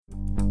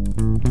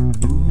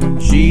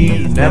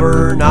She's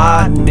never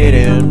not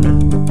knitting,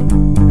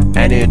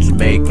 and it's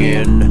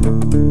making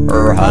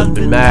her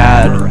husband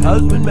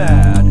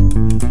mad.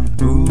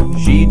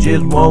 She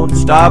just won't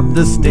stop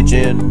the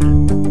stitching,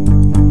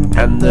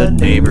 and the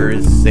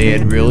neighbors say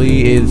it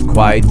really is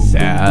quite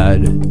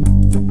sad.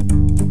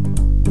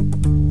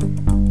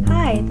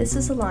 Hi, this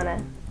is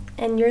Alana,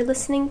 and you're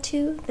listening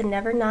to the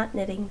Never Not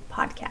Knitting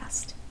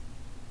podcast.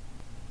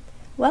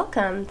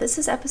 Welcome, this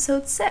is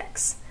episode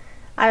 6.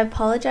 I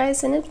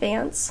apologize in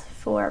advance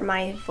for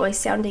my voice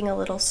sounding a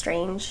little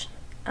strange.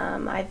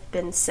 I've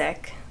been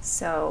sick,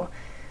 so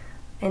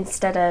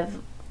instead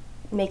of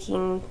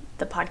making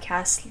the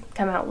podcast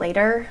come out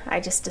later, I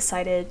just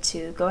decided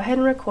to go ahead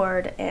and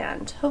record,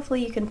 and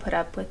hopefully you can put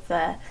up with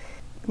the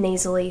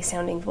nasally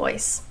sounding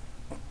voice.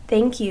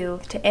 Thank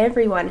you to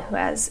everyone who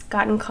has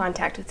gotten in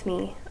contact with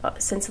me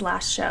since the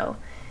last show.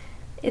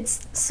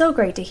 It's so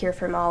great to hear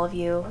from all of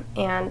you,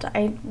 and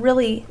I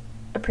really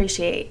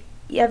appreciate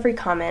every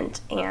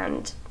comment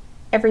and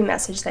every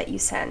message that you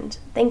send.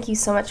 Thank you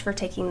so much for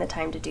taking the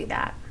time to do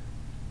that.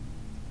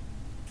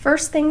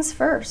 First things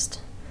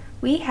first,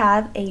 we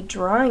have a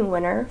drawing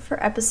winner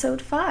for episode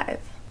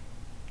 5.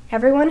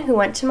 Everyone who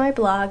went to my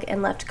blog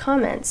and left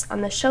comments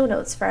on the show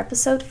notes for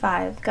episode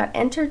 5 got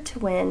entered to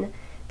win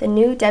the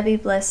new Debbie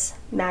Bliss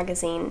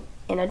magazine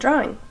in a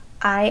drawing.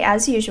 I,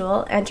 as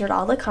usual, entered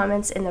all the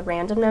comments in the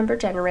random number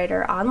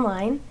generator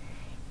online,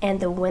 and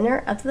the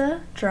winner of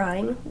the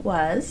drawing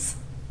was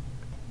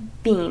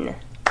Bean.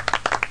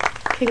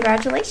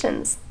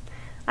 Congratulations!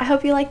 I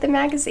hope you like the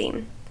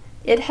magazine.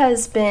 It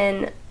has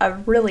been a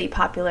really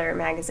popular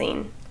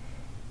magazine.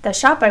 The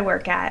shop I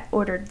work at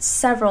ordered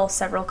several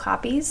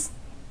copies,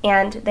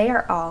 and they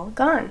are all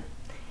gone.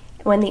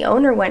 When the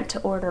owner went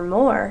to order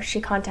more,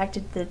 she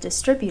contacted the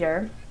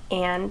distributor,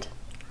 and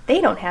they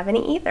don't have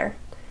any either.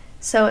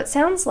 So it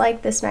sounds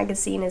like this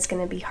magazine is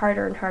going to be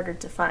harder and harder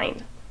to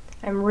find.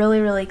 I'm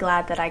really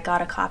glad that I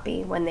got a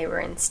copy when they were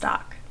in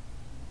stock.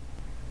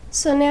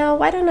 So now,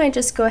 why don't I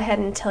just go ahead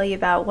and tell you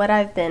about what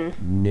I've been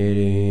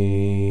knitting.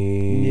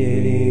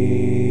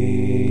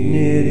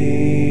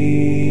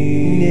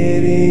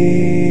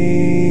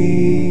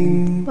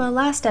 Well,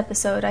 last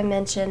episode I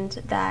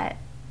mentioned that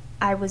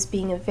I was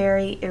being a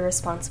very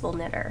irresponsible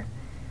knitter.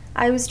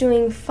 I was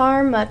doing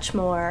far much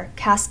more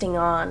casting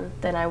on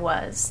than I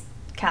was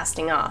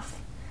casting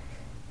off.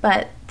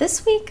 But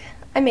this week,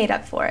 I made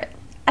up for it.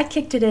 I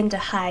kicked it into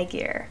high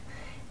gear,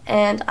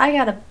 and I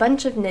got a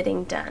bunch of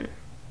knitting done.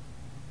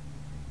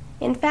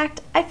 In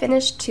fact, I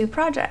finished 2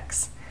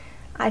 projects.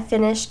 I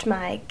finished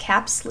my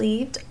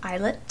cap-sleeved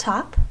eyelet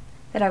top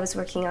that I was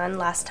working on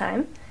last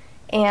time,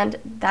 and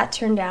that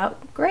turned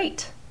out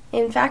great.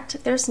 In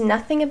fact, there's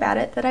nothing about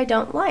it that I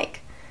don't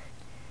like.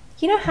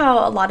 You know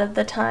how a lot of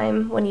the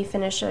time when you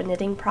finish a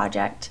knitting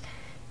project,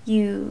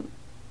 you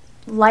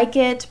like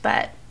it,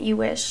 but you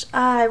wish,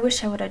 I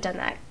wish I would have done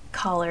that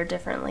collar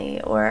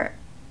differently, or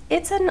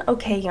it's an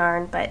okay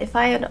yarn, but if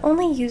I had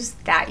only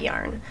used that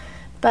yarn.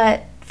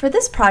 But for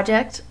this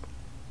project,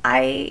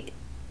 I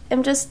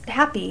am just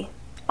happy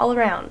all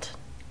around.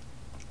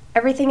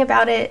 Everything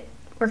about it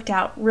worked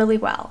out really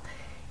well,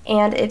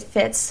 and it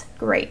fits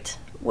great,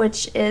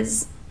 which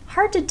is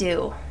hard to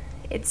do,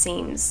 it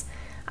seems.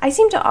 I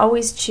seem to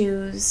always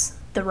choose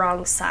the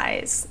wrong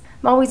size.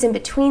 I'm always in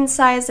between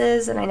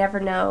sizes, and I never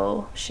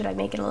know, should I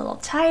make it a little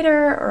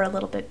tighter or a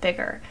little bit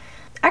bigger?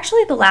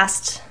 Actually, the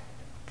last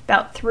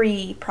about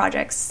 3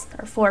 projects,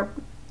 or 4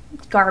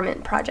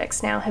 garment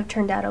projects now, have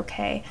turned out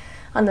okay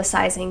on the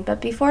sizing, but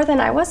before then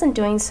I wasn't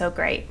doing so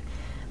great.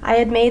 I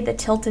had made the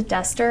tilted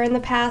duster in the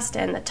past,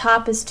 and the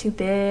top is too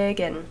big,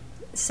 and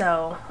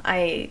so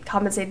I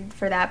compensated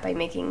for that by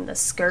making the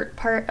skirt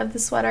part of the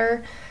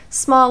sweater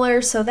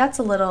smaller, so that's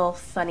a little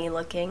funny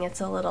looking. It's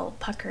a little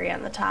puckery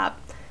on the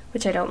top,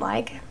 which I don't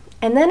like.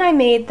 And then I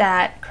made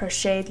that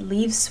crocheted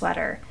leaf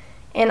sweater,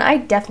 and I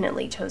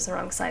definitely chose the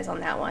wrong size on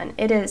that one.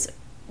 It is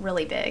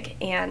really big,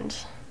 and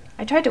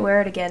I tried to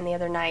wear it again the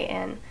other night,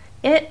 and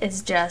it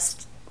is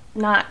just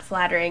not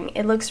flattering.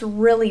 It looks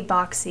really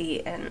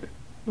boxy and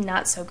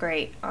not so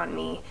great on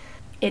me.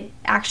 It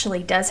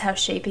actually does have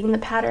shaping in the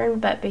pattern,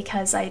 but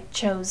because I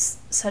chose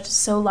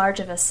so large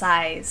of a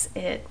size,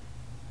 it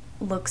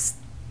looks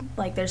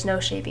like there's no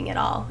shaping at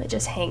all. It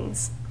just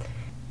hangs.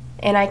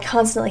 And I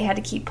constantly had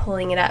to keep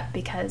pulling it up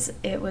because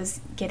it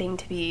was getting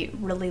to be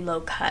really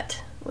low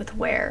cut with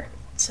wear,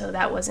 so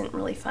that wasn't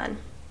really fun.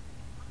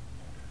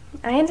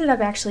 I ended up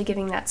actually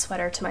giving that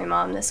sweater to my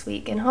mom this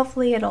week, and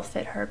hopefully it'll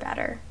fit her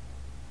better.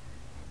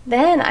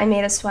 Then I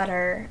made a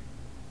sweater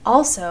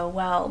also,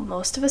 well,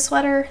 most of a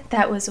sweater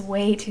that was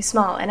way too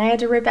small, and I had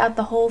to rip out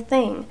the whole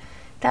thing.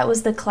 That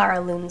was the Clara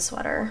Loon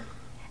sweater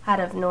out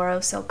of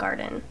Noro Silk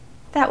Garden.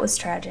 That was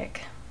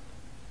tragic.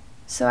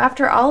 So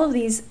after all of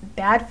these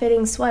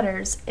bad-fitting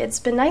sweaters, it's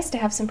been nice to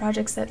have some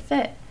projects that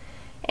fit.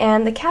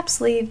 And the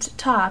cap-sleeved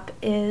top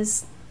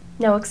is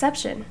no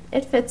exception.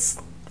 It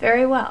fits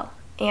very well,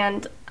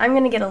 and I'm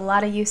going to get a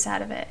lot of use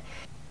out of it.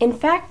 In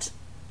fact,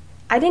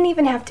 I didn't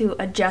even have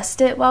to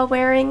adjust it while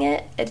wearing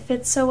it. It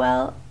fits so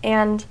well,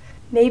 and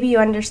maybe you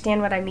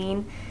understand what I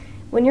mean.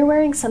 when you're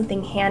wearing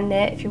something hand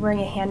knit, if you're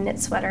wearing a hand knit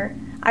sweater,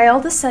 I all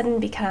of a sudden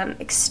become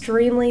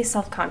extremely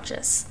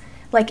self-conscious.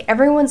 Like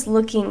everyone's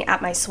looking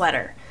at my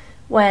sweater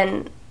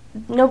when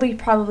nobody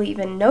probably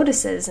even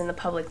notices in the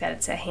public that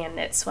it's a hand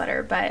knit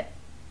sweater. But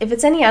if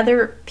it's any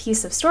other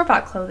piece of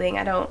store-bought clothing,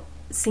 I don't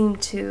seem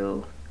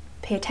to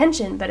pay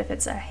attention. But if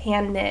it's a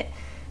hand knit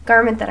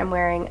garment that I'm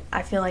wearing,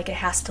 I feel like it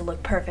has to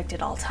look perfect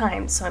at all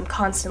times. So I'm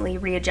constantly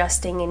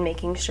readjusting and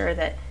making sure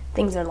that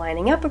things are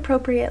lining up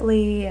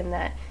appropriately and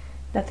that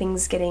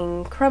nothing's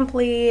getting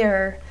crumply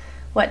or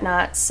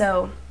whatnot.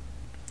 So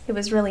it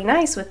was really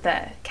nice with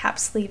the cap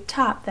sleeve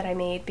top that I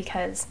made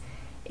because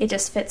it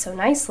just fit so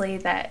nicely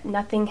that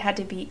nothing had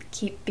to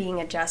keep being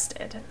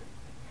adjusted.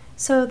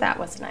 So that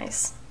was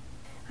nice.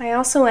 I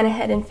also went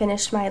ahead and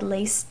finished my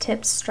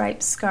lace-tipped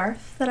striped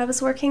scarf that I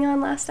was working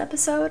on last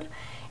episode,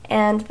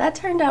 and that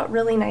turned out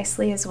really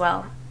nicely as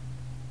well.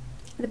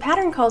 The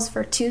pattern calls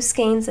for 2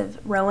 skeins of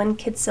Rowan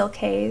Kid Silk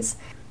Haze,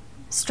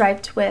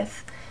 striped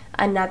with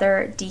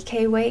another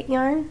DK weight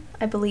yarn.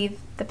 I believe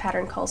the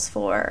pattern calls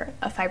for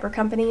a Fiber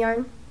Company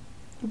yarn.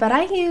 But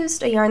I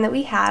used a yarn that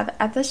we have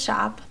at the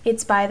shop.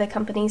 It's by the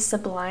company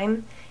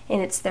Sublime,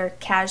 and it's their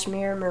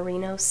Cashmere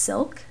Merino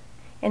Silk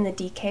in the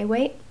DK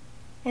weight.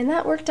 And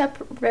that worked up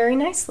very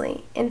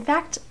nicely. In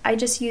fact, I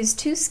just used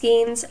 2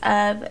 skeins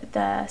of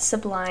the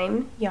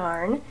Sublime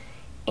yarn,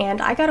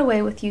 and I got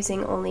away with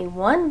using only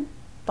 1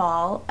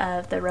 ball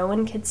of the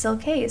Rowan Kid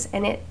Silk Haze,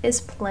 and it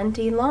is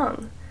plenty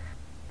long.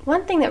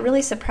 One thing that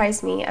really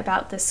surprised me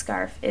about this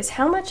scarf is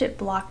how much it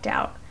blocked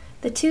out.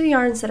 The 2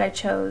 yarns that I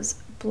chose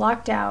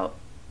blocked out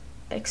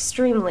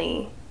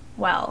extremely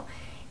well,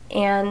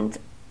 and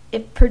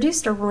it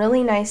produced a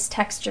really nice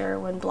texture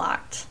when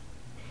blocked.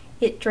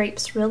 It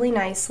drapes really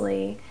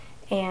nicely,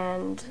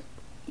 and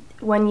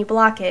when you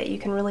block it, you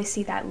can really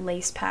see that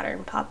lace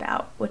pattern pop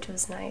out, which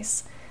was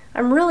nice.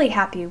 I'm really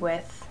happy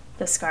with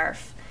the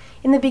scarf.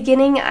 In the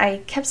beginning, I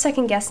kept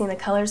second guessing the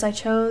colors I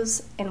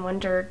chose and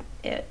wondered,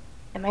 am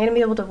I going to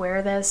be able to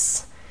wear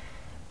this?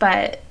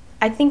 But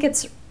I think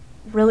it's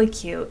really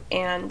cute,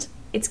 and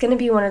it's going to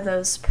be one of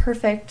those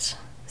perfect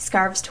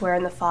scarves to wear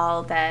in the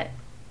fall that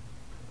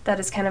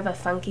is kind of a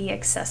funky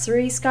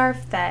accessory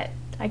scarf that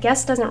I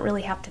guess doesn't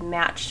really have to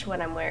match what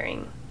I'm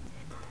wearing.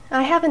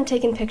 I haven't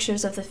taken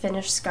pictures of the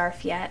finished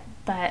scarf yet,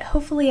 but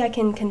hopefully I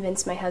can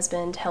convince my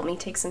husband to help me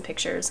take some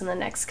pictures in the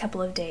next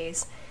couple of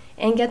days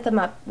and get them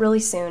up really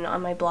soon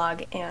on my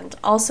blog and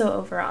also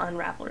over on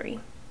Ravelry.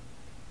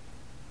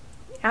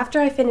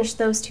 After I finished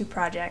those 2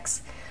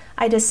 projects,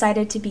 I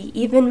decided to be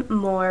even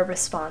more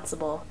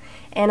responsible,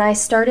 and I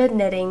started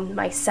knitting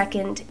my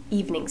second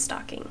evening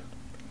stocking.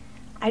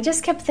 I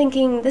just kept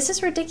thinking, this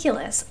is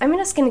ridiculous. I'm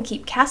just going to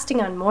keep casting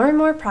on more and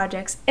more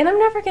projects, and I'm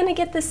never going to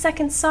get this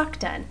second sock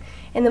done.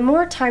 And the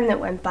more time that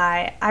went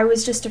by, I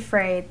was just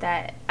afraid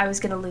that I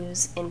was going to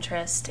lose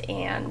interest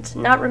and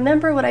not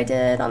remember what I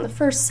did on the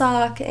first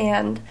sock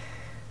and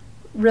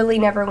really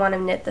never want to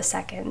knit the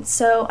second.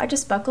 So I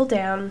just buckled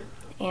down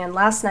and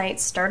last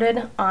night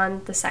started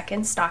on the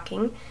second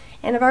stocking,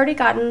 and I've already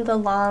gotten the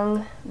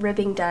long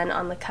ribbing done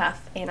on the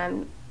cuff, and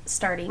I'm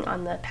starting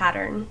on the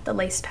pattern, the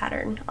lace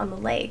pattern on the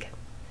leg.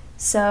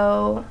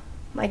 So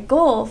my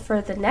goal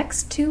for the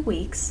next 2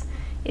 weeks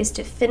is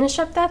to finish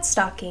up that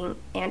stocking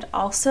and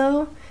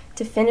also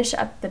to finish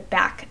up the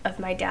back of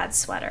my dad's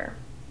sweater.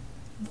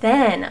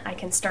 Then I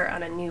can start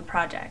on a new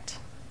project.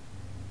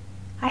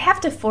 I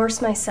have to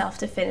force myself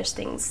to finish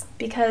things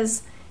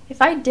because if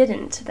I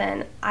didn't,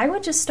 then I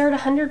would just start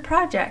 100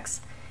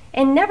 projects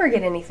and never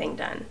get anything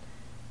done.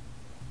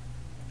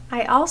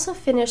 I also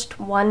finished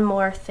one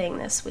more thing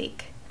this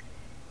week.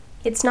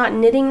 It's not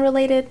knitting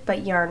related,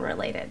 but yarn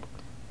related.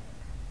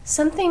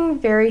 Something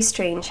very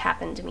strange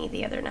happened to me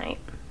the other night.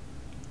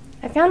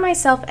 I found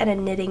myself at a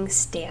knitting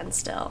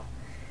standstill.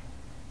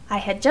 I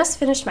had just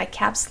finished my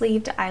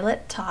cap-sleeved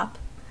eyelet top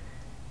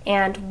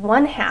and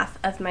 1/2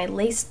 of my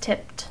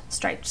lace-tipped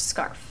striped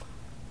scarf.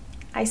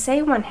 I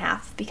say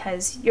 1/2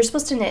 because you're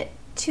supposed to knit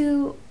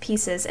 2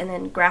 pieces and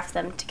then graft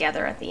them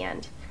together at the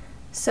end.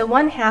 So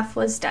 1/2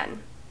 was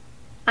done.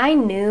 I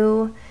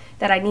knew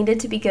that I needed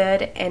to be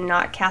good and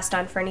not cast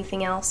on for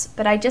anything else,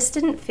 but I just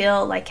didn't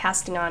feel like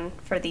casting on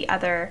for the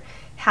other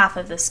half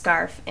of the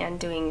scarf and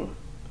doing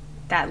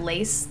that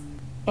lace.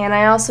 And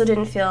I also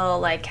didn't feel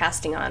like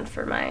casting on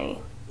for my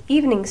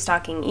evening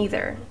stocking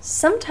either.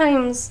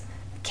 Sometimes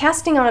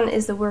casting on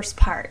is the worst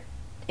part,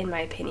 in my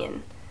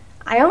opinion.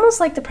 I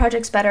almost like the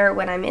projects better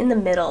when I'm in the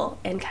middle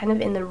and kind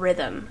of in the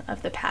rhythm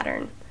of the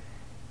pattern.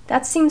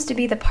 That seems to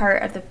be the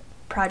part of the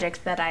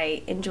project that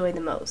I enjoy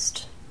the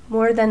most,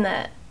 more than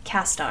the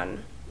cast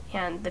on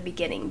and the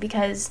beginning,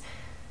 because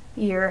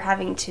you're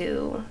having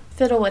to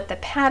fiddle with the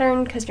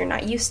pattern because you're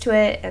not used to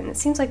it, and it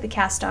seems like the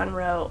cast on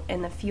row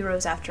and the few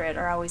rows after it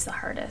are always the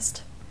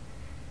hardest.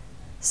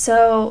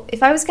 So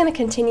if I was going to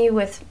continue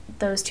with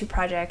those 2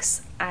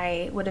 projects,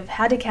 I would have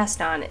had to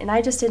cast on, and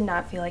I just did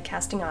not feel like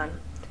casting on.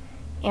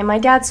 And my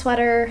dad's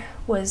sweater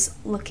was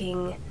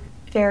looking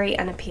very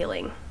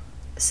unappealing.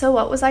 So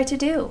what was I to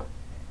do?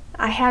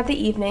 I had the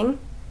evening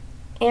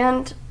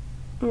and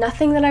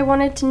nothing that I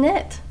wanted to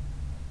knit.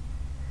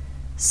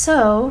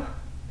 So,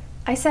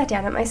 I sat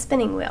down at my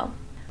spinning wheel.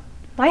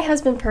 My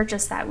husband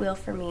purchased that wheel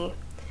for me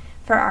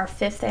for our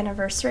 5th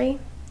anniversary,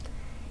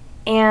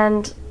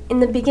 and in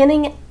the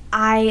beginning,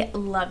 I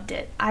loved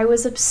it. I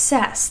was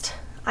obsessed.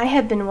 I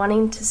had been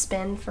wanting to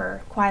spin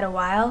for quite a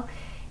while,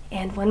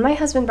 and when my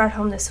husband brought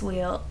home this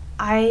wheel,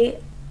 I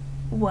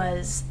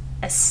was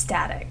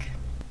ecstatic.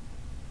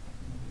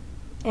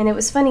 And it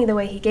was funny the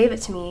way he gave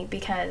it to me,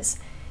 because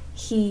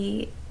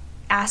he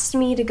asked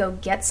me to go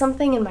get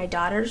something in my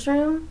daughter's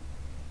room.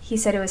 He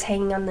said it was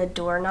hanging on the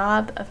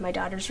doorknob of my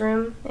daughter's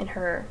room, and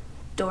her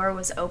door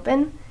was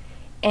open.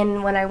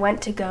 And when I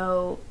went to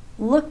go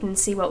look and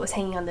see what was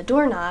hanging on the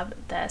doorknob,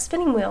 the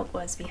spinning wheel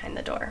was behind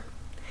the door.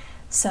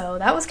 So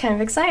that was kind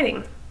of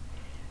exciting.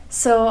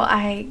 So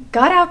I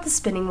got out the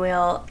spinning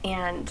wheel,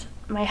 and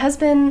my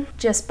husband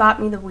just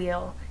bought me the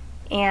wheel,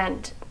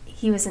 and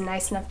he was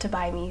nice enough to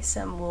buy me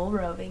some wool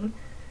roving,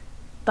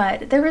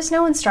 but there was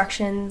no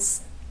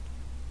instructions,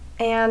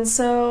 and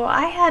so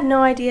I had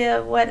no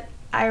idea what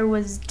I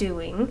was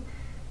doing.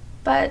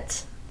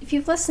 But if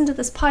you've listened to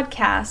this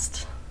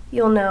podcast,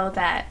 you'll know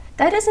that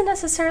doesn't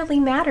necessarily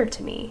matter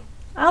to me.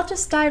 I'll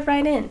just dive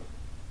right in.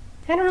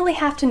 I don't really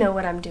have to know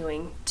what I'm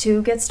doing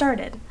to get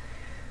started.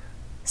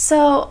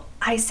 So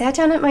I sat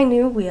down at my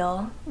new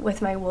wheel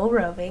with my wool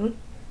roving,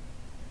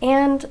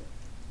 and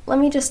let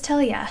me just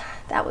tell ya,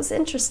 that was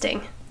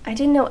interesting. I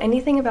didn't know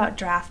anything about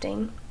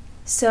drafting,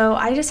 so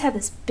I just had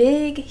this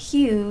big,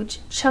 huge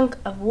chunk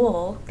of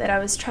wool that I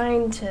was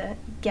trying to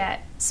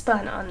get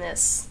spun on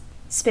this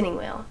spinning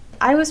wheel.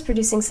 I was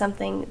producing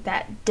something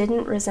that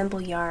didn't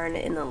resemble yarn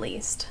in the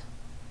least.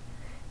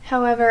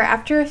 However,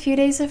 after a few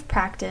days of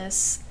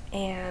practice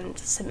and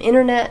some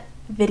internet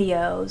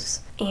videos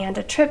and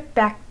a trip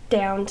back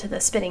down to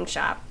the spinning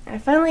shop, I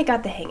finally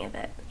got the hang of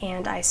it,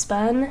 and I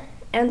spun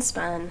and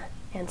spun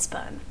and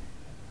spun.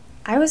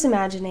 I was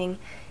imagining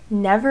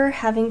never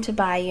having to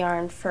buy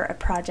yarn for a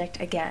project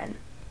again.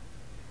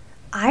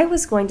 I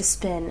was going to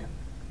spin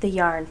the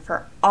yarn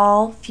for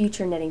all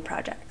future knitting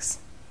projects.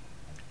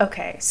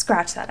 Okay,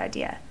 scratch that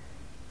idea.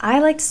 I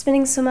liked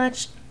spinning so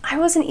much, I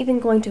wasn't even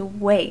going to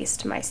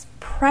waste my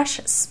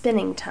precious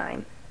spinning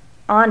time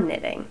on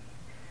knitting.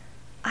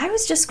 I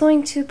was just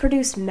going to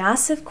produce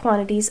massive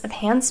quantities of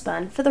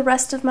hand-spun for the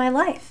rest of my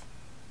life.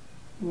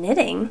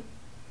 Knitting?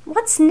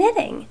 What's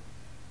knitting?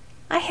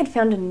 I had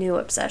found a new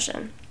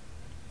obsession.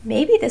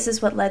 Maybe this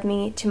is what led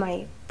me to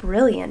my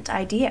brilliant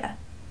idea.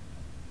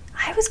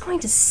 I was going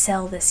to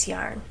sell this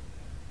yarn.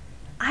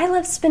 I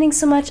loved spinning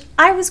so much,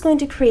 I was going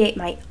to create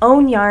my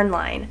own yarn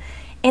line,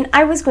 and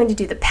I was going to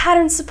do the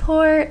pattern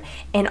support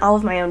and all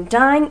of my own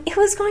dyeing. It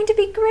was going to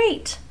be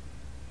great.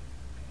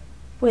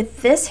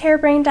 With this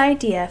harebrained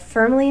idea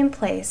firmly in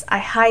place, I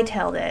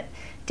hightailed it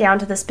down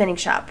to the spinning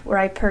shop where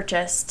I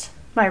purchased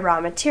my raw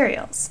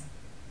materials.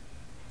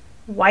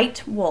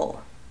 White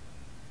wool.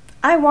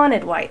 I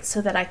wanted white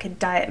so that I could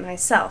dye it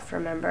myself,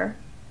 remember?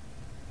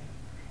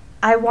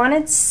 I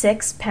wanted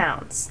 6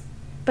 pounds,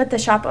 but the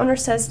shop owner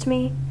says to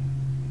me,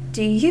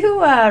 "Do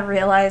you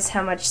realize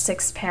how much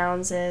 6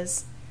 pounds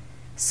is?"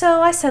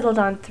 So I settled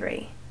on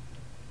 3.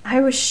 I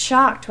was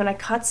shocked when I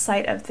caught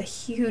sight of the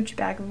huge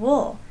bag of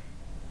wool.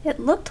 It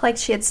looked like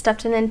she had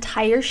stuffed an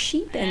entire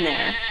sheep in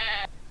there.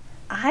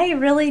 I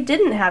really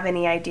didn't have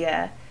any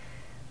idea.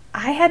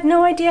 I had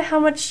no idea how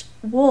much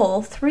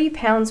wool 3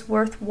 pounds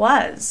worth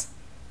was.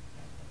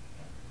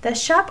 The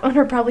shop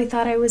owner probably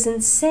thought I was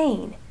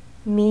insane.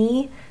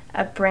 Me,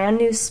 a brand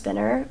new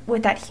spinner,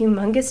 with that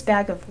humongous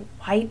bag of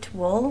white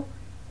wool?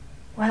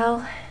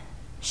 Well,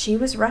 she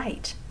was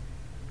right.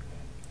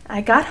 I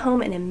got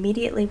home and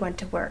immediately went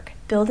to work,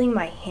 building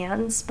my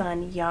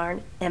hand-spun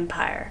yarn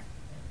empire.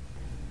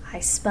 I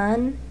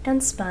spun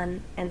and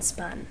spun and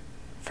spun,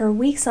 for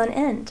weeks on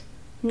end.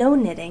 No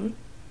knitting,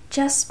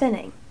 just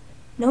spinning.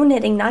 No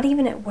knitting, not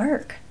even at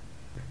work.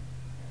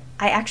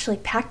 I actually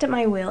packed up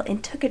my wheel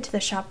and took it to the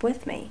shop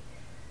with me.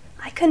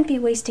 I couldn't be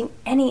wasting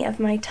any of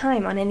my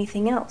time on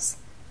anything else.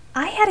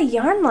 I had a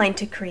yarn line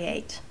to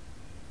create.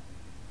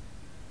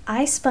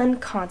 I spun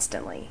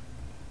constantly,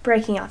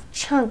 breaking off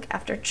chunk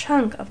after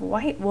chunk of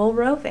white wool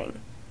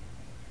roving.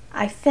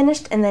 I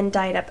finished and then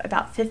dyed up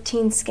about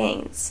 15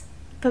 skeins,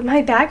 but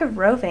my bag of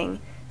roving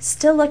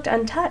still looked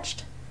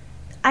untouched.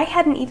 I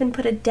hadn't even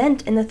put a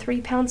dent in the 3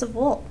 pounds of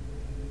wool.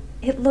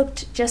 It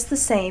looked just the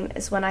same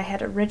as when I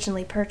had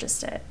originally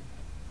purchased it.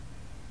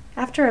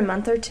 After a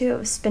month or 2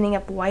 of spinning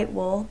up white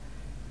wool,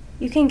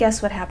 you can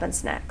guess what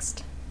happens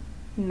next.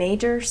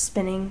 Major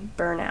spinning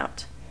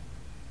burnout.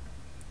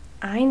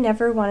 I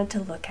never wanted to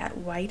look at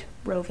white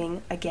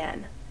roving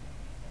again.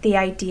 The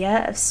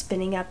idea of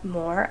spinning up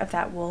more of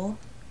that wool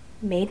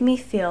made me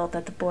feel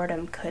that the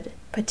boredom could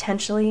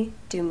potentially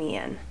do me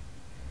in.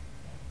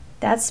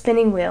 That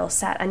spinning wheel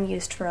sat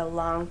unused for a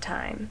long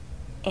time,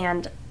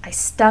 and I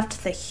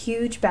stuffed the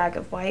huge bag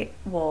of white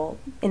wool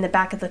in the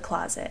back of the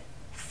closet,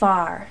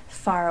 far,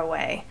 far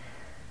away.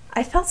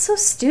 I felt so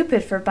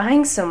stupid for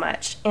buying so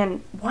much,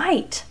 and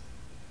white.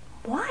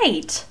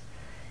 White!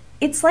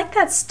 It's like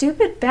that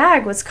stupid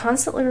bag was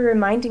constantly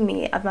reminding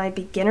me of my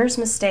beginner's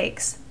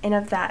mistakes and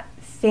of that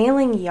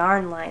failing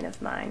yarn line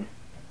of mine.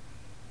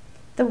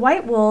 The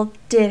white wool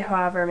did,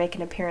 however, make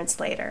an appearance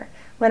later,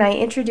 when I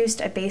introduced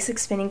a basic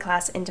spinning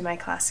class into my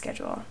class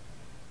schedule.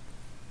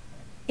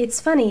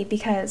 It's funny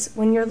because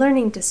when you're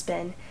learning to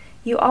spin,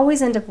 you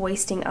always end up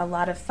wasting a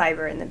lot of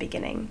fiber in the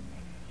beginning.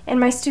 And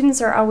my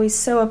students are always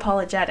so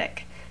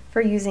apologetic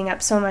for using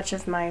up so much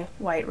of my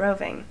white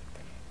roving.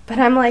 But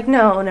I'm like,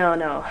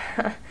 no.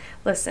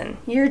 Listen,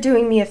 you're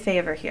doing me a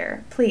favor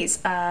here.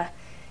 Please,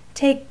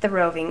 take the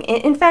roving.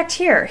 In fact,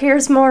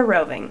 here's more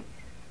roving.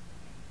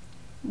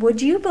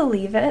 Would you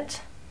believe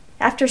it?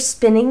 After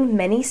spinning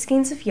many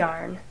skeins of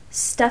yarn,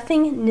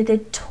 stuffing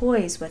knitted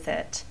toys with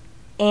it,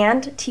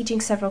 and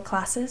teaching several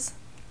classes,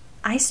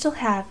 I still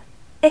have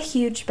a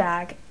huge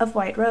bag of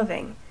white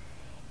roving.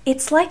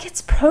 It's like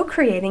it's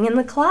procreating in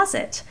the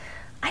closet.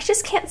 I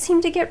just can't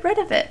seem to get rid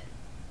of it.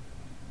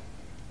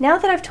 Now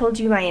that I've told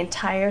you my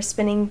entire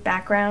spinning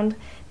background,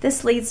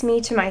 this leads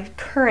me to my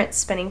current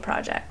spinning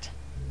project.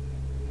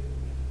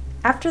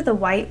 After the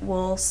white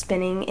wool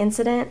spinning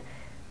incident,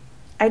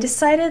 I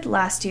decided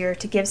last year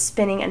to give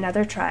spinning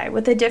another try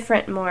with a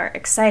different, more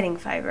exciting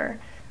fiber.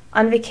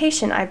 On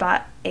vacation, I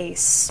bought a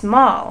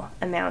small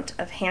amount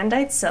of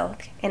hand-dyed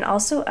silk and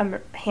also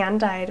a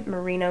hand-dyed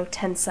merino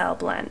tencel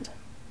blend.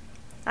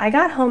 I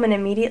got home and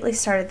immediately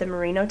started the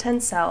merino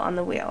tencel on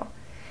the wheel.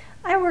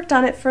 I worked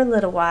on it for a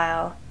little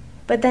while,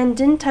 but then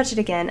didn't touch it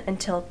again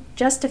until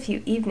just a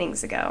few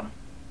evenings ago.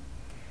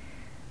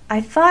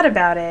 I thought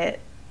about it,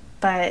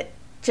 but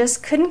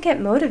just couldn't get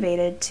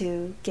motivated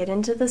to get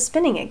into the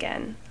spinning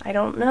again. I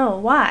don't know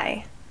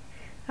why.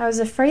 I was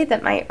afraid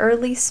that my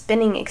early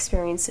spinning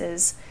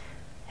experiences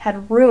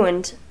had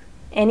ruined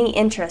any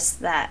interest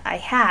that I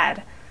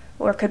had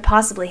or could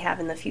possibly have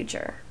in the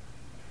future.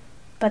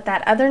 But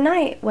that other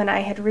night, when I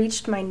had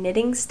reached my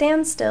knitting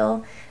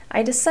standstill,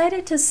 I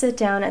decided to sit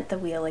down at the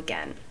wheel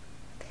again.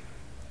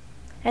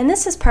 And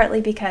this is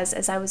partly because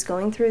as I was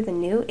going through the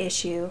new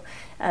issue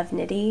of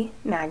Knitty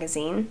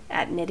magazine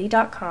at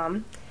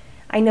knitty.com,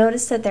 I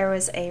noticed that there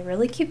was a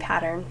really cute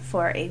pattern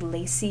for a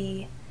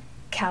lacy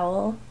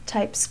cowl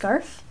type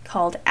scarf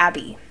called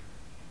Abby.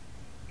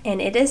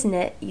 And it is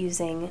knit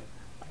using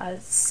a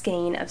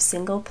skein of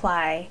single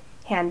ply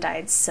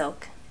hand-dyed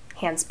silk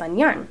hand-spun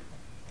yarn.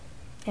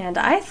 And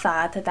I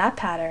thought that that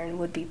pattern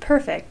would be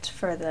perfect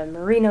for the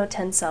merino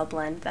tencel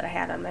blend that I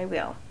had on my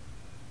wheel.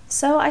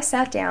 So I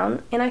sat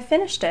down and I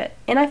finished it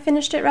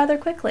rather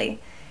quickly.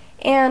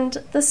 And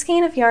the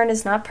skein of yarn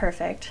is not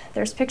perfect.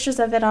 There's pictures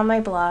of it on my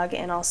blog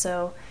and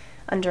also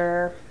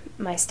under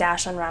my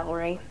stash on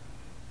Ravelry.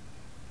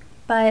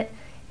 But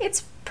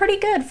it's pretty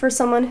good for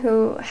someone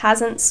who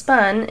hasn't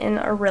spun in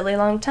a really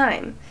long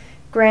time.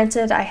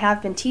 Granted, I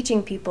have been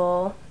teaching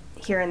people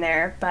here and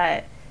there,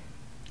 but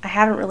I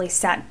haven't really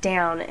sat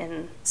down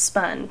and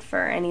spun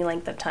for any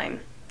length of time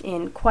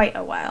in quite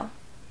a while.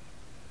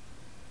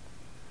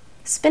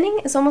 Spinning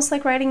is almost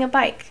like riding a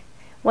bike.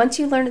 Once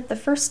you learn it the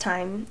first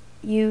time,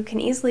 you can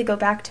easily go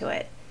back to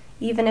it,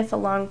 even if a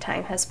long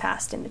time has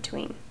passed in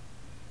between.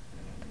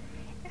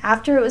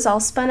 After it was all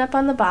spun up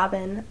on the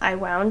bobbin, I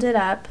wound it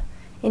up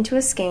into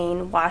a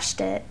skein, washed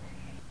it,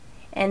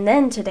 and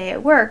then today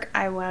at work,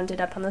 I wound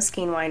it up on the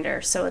skein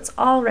winder, so it's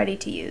all ready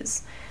to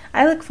use.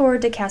 I look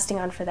forward to casting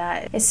on for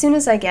that as soon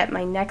as I get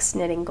my next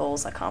knitting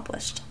goals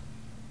accomplished.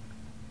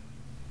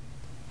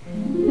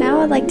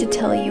 Now I'd like to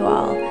tell you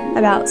all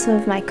about some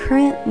of my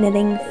current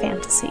knitting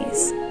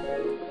fantasies.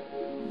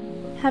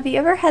 Have you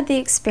ever had the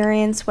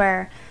experience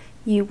where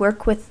you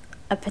work with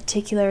a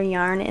particular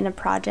yarn in a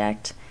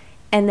project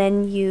and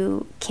then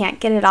you can't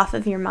get it off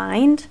of your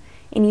mind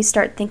and you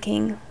start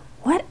thinking,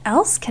 what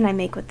else can I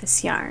make with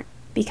this yarn?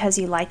 Because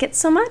you like it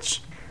so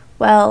much?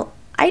 Well,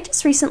 I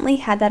just recently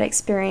had that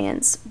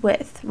experience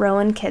with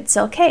Rowan Kid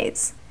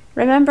Silkes.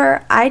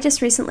 Remember, I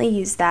just recently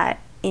used that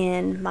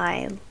in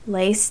my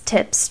lace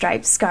tip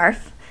striped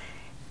scarf,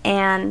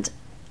 and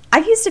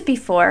I've used it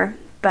before,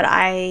 but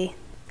I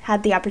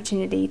had the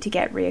opportunity to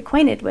get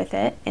reacquainted with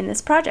it in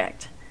this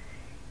project.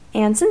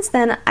 And since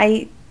then,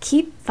 I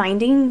keep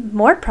finding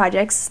more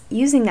projects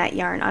using that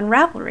yarn on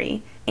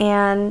Ravelry,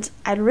 and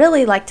I'd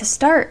really like to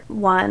start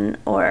 1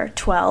 or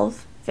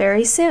 12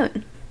 very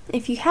soon.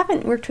 If you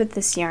haven't worked with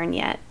this yarn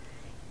yet,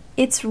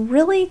 it's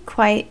really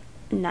quite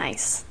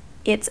nice.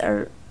 It's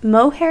a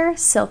mohair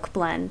silk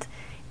blend,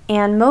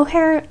 and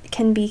mohair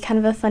can be kind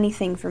of a funny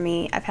thing for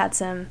me. I've had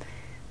some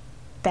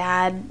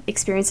bad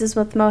experiences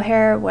with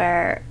mohair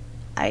where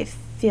I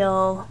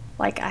feel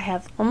like I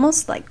have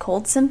almost like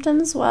cold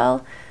symptoms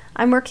while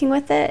I'm working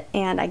with it,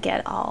 and I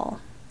get all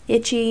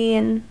itchy,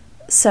 and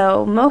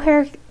so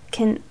mohair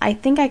I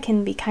think I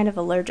can be kind of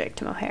allergic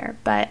to mohair,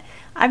 but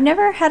I've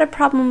never had a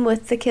problem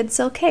with the Kid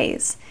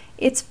Silkes.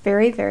 It's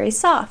very, very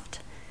soft.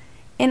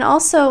 And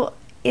also,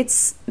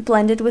 it's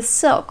blended with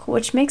silk,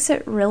 which makes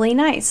it really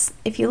nice.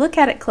 If you look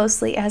at it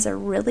closely, it has a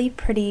really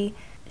pretty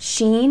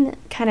sheen,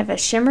 kind of a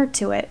shimmer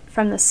to it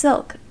from the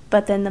silk,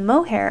 but then the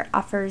mohair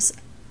offers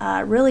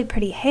a really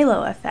pretty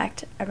halo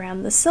effect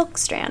around the silk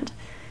strand.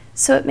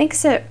 So it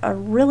makes it a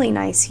really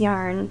nice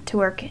yarn to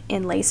work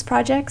in lace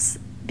projects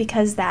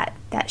because that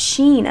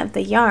sheen of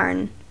the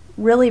yarn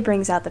really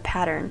brings out the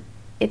pattern.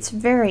 It's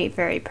very,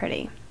 very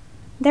pretty.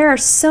 There are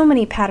so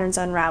many patterns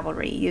on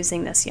Ravelry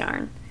using this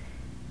yarn.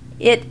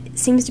 It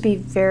seems to be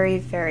very,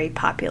 very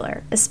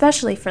popular,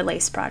 especially for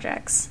lace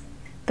projects.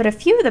 But a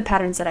few of the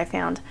patterns that I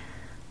found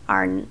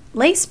are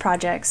lace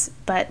projects,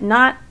 but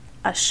not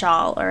a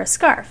shawl or a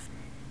scarf.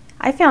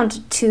 I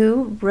found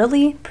two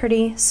really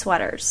pretty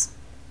sweaters.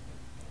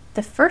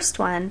 The first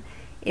one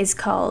is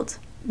called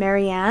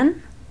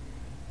Marianne,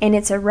 and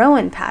it's a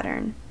Rowan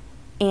pattern,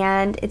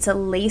 and it's a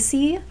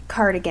lacy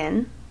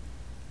cardigan,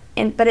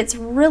 but it's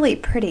really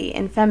pretty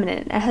and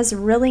feminine. It has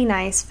really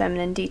nice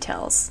feminine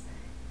details.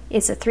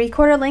 It's a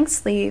 3/4 length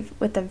sleeve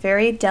with a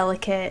very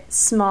delicate,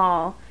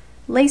 small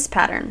lace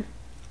pattern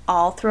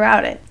all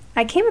throughout it.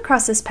 I came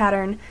across this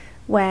pattern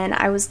when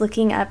I was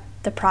looking up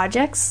the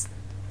projects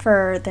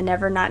for the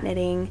Never Not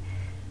Knitting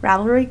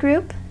Ravelry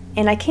group,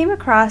 and I came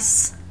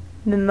across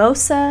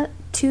Mimosa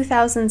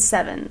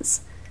 2007's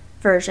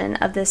version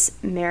of this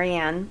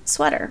Marianne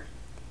sweater,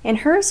 and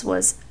hers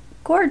was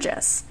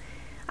gorgeous.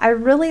 I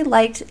really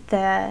liked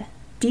the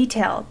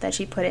detail that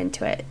she put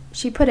into it.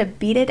 She put a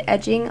beaded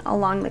edging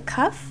along the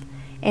cuff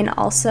and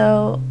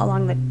also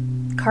along the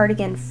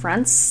cardigan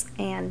fronts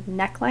and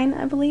neckline,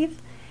 I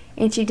believe.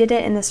 And she did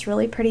it in this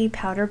really pretty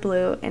powder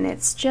blue, and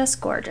it's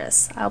just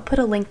gorgeous. I'll put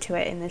a link to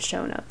it in the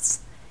show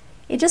notes.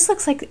 It just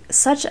looks like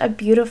such a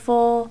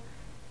beautiful,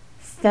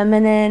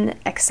 feminine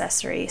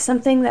accessory,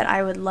 something that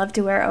I would love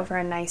to wear over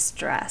a nice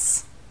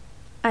dress.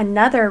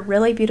 Another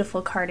really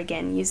beautiful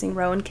cardigan using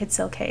Rowan Kid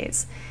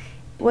Silkes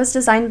was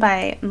designed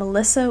by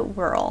Melissa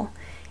Whirl,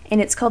 and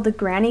it's called the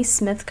Granny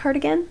Smith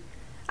cardigan.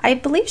 I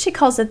believe she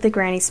calls it the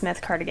Granny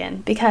Smith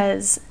cardigan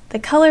because the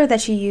color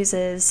that she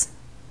uses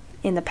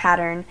in the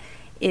pattern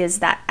is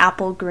that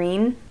apple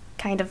green,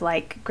 kind of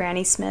like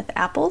Granny Smith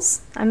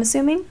apples, I'm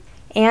assuming.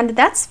 And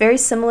that's very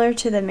similar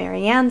to the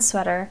Marianne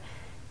sweater,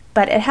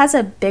 but it has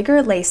a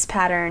bigger lace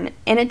pattern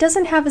and it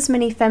doesn't have as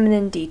many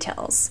feminine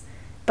details,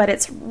 but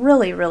it's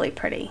really, really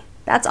pretty.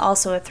 That's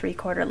also a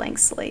 3/4 length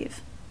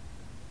sleeve.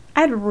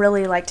 I'd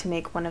really like to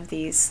make one of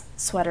these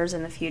sweaters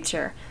in the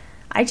future.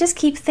 I just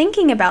keep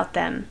thinking about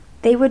them.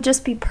 They would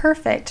just be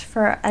perfect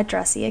for a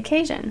dressy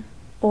occasion.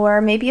 Or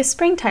maybe a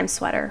springtime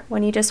sweater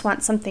when you just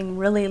want something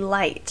really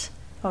light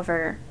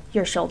over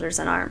your shoulders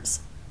and arms.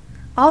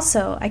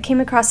 Also, I came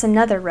across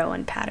another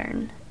Rowan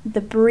pattern,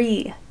 the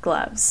Brie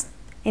gloves.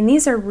 And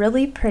these are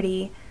really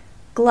pretty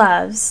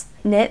gloves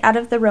knit out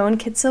of the Rowan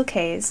Kid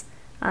Silkes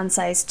on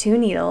size 2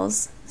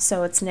 needles,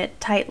 so it's knit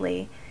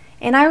tightly.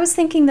 And I was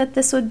thinking that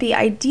this would be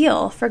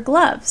ideal for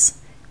gloves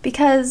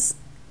because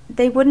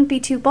they wouldn't be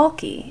too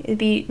bulky. It'd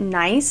be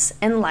nice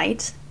and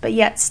light, but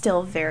yet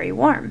still very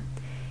warm.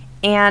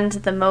 And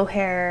the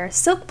mohair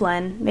silk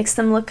blend makes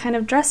them look kind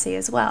of dressy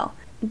as well.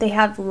 They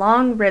have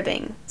long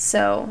ribbing,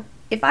 so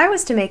if I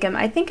was to make them,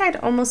 I think I'd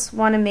almost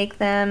want to make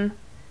them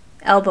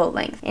elbow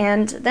length.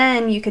 And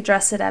then you could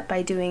dress it up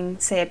by doing,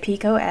 say, a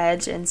picot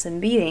edge and some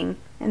beading,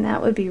 and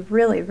that would be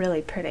really,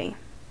 really pretty.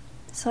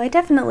 So I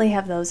definitely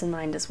have those in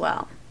mind as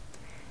well.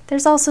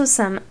 There's also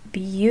some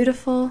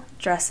beautiful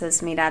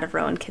dresses made out of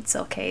Rowan Kid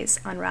Silkes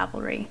on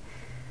Ravelry.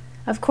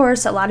 Of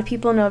course, a lot of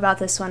people know about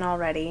this one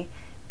already,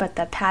 but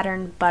the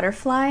pattern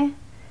Butterfly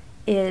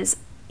is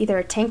either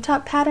a tank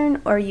top pattern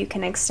or you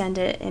can extend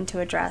it into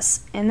a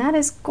dress, and that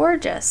is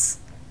gorgeous.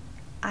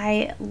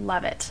 I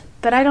love it,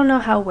 but I don't know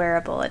how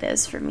wearable it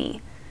is for me.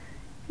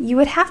 You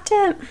would have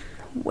to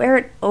wear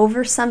it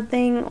over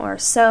something or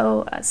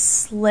sew a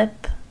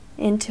slip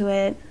into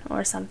it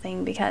or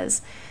something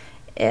because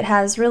it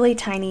has really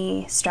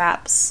tiny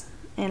straps,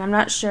 and I'm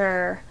not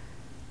sure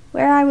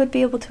where I would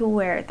be able to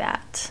wear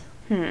that.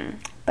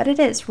 But it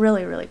is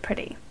really, really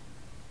pretty.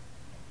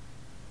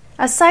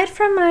 Aside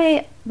from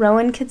my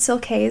Rowan Kid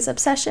Silkes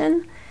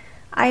obsession,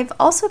 I've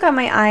also got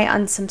my eye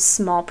on some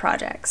small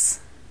projects.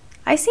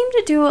 I seem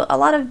to do a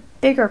lot of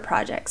bigger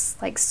projects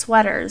like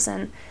sweaters,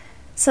 and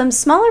some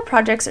smaller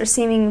projects are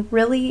seeming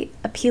really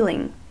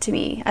appealing to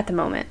me at the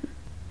moment.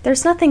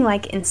 There's nothing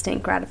like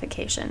instant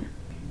gratification.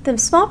 The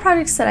small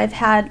projects that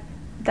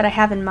I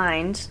have in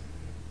mind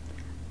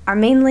are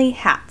mainly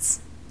hats.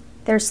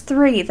 There's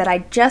 3 that I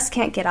just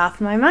can't get off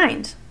my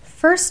mind.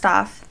 First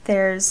off,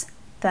 there's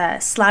the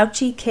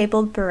slouchy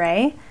cabled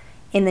beret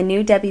in the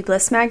new Debbie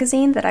Bliss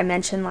magazine that I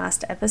mentioned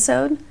last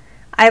episode.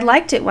 I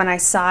liked it when I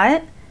saw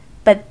it,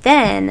 but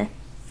then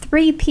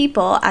 3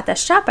 people at the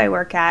shop I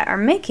work at are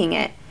making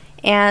it,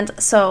 and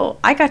so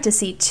I got to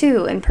see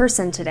 2 in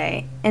person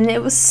today, and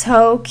it was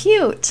so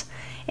cute.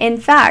 In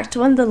fact,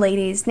 one of the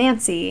ladies,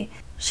 Nancy,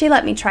 she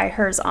let me try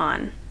hers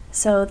on,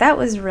 so that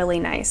was really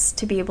nice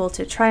to be able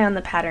to try on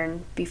the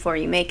pattern before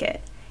you make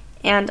it.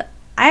 And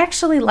I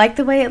actually liked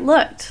the way it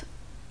looked.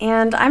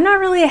 And I'm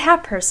not really a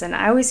hat person.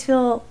 I always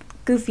feel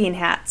goofy in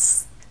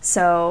hats.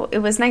 So it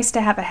was nice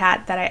to have a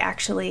hat that I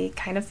actually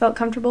kind of felt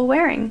comfortable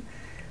wearing.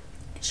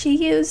 She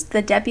used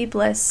the Debbie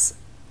Bliss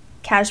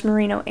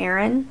Cashmerino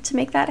Aran to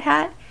make that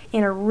hat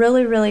in a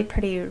really, really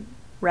pretty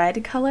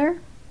red color.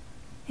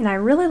 and I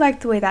really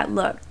liked the way that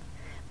looked,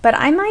 but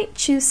I might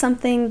choose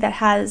something that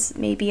has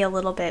maybe a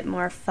little bit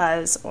more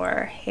fuzz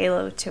or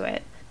halo to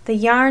it. The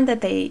yarn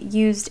that they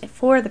used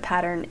for the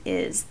pattern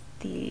is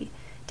the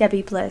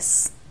Debbie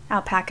Bliss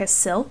alpaca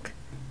silk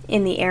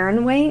in the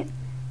Aran weight,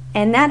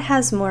 and that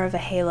has more of a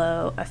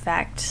halo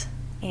effect,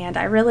 and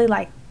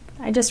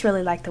I just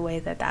really like the way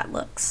that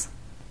looks.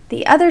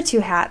 The other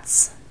two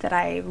hats that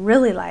I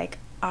really like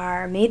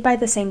are made by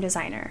the same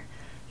designer,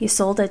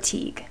 Isolde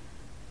Teague,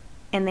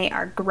 and they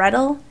are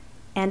Gretel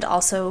and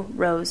also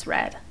Rose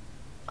Red.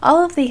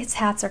 All of these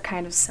hats are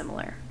kind of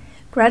similar.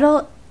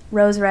 Gretel,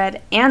 Rose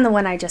Red, and the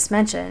one I just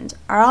mentioned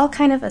are all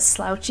kind of a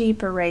slouchy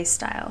beret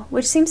style,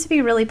 which seems to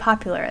be really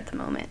popular at the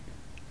moment.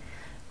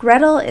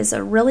 Gretel is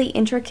a really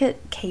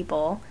intricate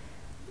cable,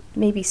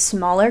 maybe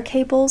smaller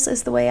cables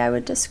is the way I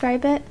would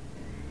describe it,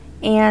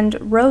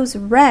 and Rose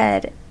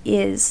Red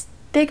is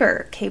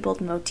bigger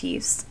cabled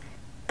motifs,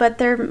 but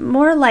they're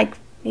more like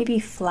maybe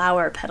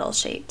flower petal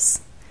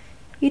shapes.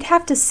 You'd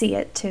have to see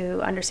it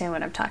to understand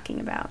what I'm talking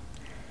about.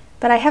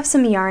 But I have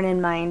some yarn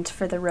in mind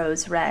for the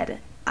Rose Red.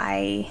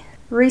 I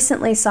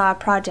recently saw a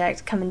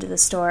project come into the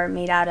store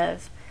made out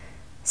of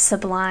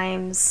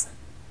Sublime's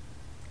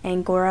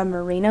Angora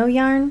Merino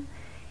yarn,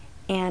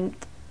 and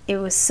it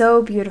was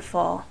so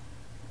beautiful.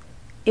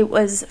 It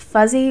was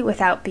fuzzy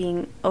without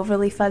being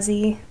overly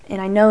fuzzy,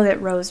 and I know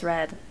that Rose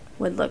Red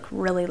would look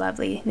really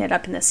lovely knit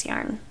up in this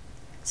yarn.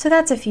 So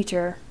that's a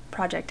future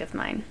project of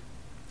mine.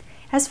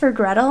 As for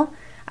Gretel,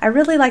 I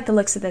really like the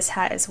looks of this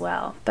hat as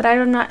well, but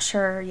I'm not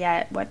sure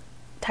yet what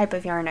type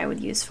of yarn I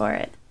would use for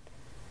it.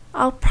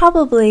 I'll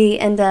probably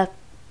end up,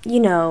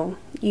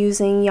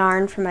 using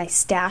yarn from my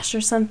stash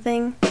or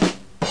something.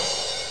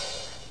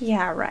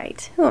 Yeah,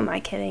 right. Who am I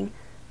kidding?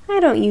 I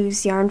don't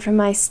use yarn from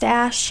my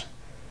stash.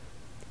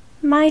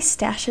 My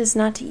stash is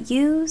not to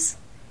use.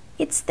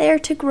 It's there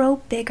to grow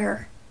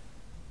bigger.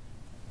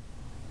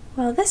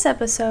 Well, this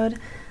episode,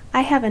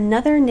 I have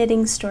another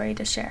knitting story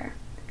to share.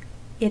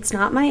 It's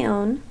not my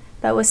own,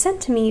 but was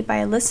sent to me by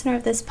a listener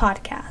of this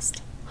podcast,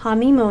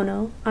 Hami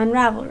Mono on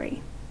Ravelry.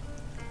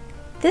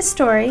 This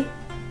story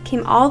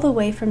came all the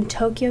way from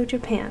Tokyo,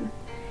 Japan,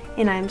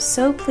 and I am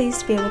so pleased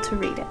to be able to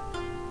read it.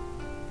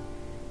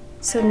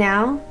 So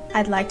now,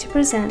 I'd like to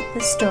present the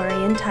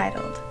story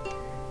entitled,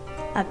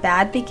 A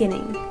Bad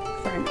Beginning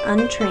for an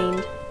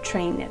Untrained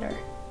Train Knitter.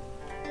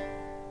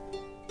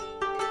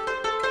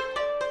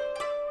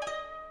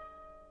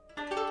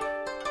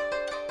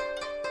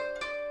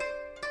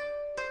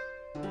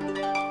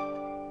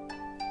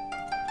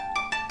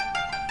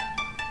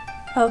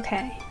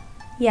 Okay,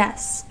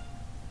 yes,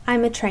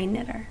 I'm a train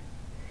knitter.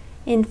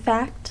 In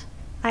fact,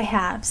 I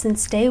have,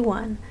 since day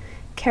one,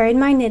 carried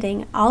my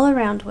knitting all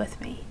around with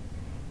me.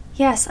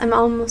 Yes, I'm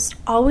almost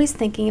always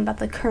thinking about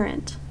the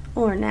current,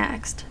 or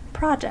next,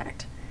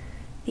 project.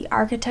 The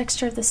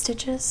architecture of the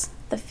stitches,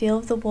 the feel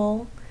of the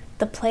wool,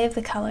 the play of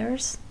the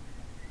colors.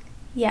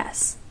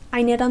 Yes,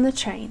 I knit on the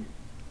train,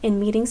 in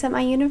meetings at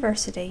my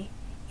university,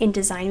 in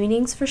design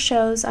meetings for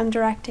shows I'm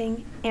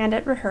directing, and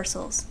at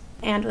rehearsals,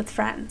 and with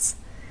friends.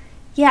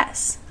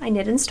 Yes, I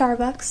knit in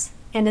Starbucks,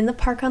 and in the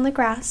park on the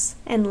grass,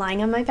 and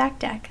lying on my back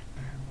deck,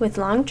 with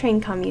long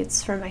train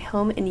commutes from my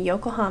home in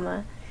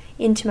Yokohama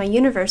into my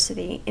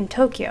university in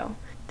Tokyo.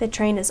 The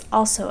train is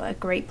also a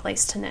great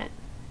place to knit.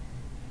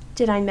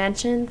 Did I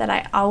mention that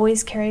I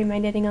always carry my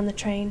knitting on the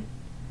train?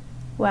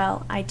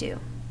 Well, I do.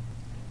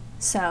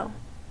 So,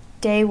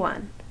 day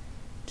one.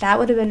 That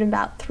would have been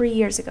about 3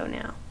 years ago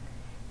now.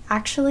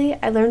 Actually,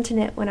 I learned to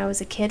knit when I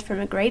was a kid from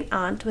a great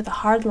aunt with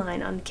a hard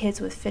line on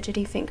kids with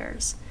fidgety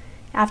fingers.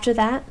 After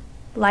that,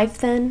 life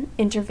then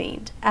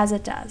intervened, as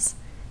it does,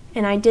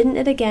 and I didn't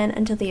knit again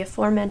until the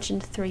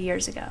aforementioned 3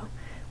 years ago,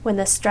 when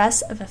the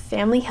stress of a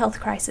family health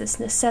crisis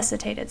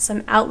necessitated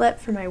some outlet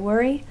for my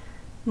worry,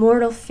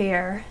 mortal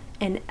fear,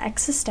 and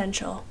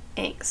existential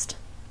angst.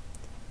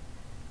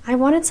 I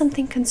wanted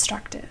something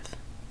constructive,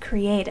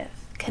 creative,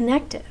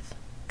 connective,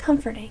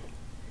 comforting.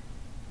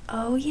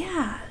 Oh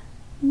yeah,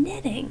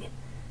 knitting.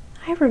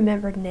 I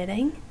remembered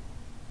knitting.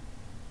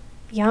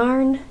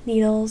 Yarn,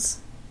 needles,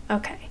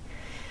 okay.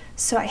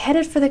 So I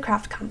headed for the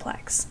craft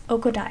complex,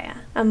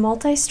 Okodaya, a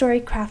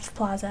multi-story craft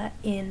plaza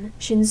in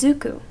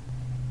Shinjuku.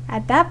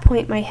 At that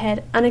point, my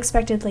head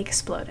unexpectedly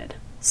exploded.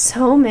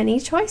 So many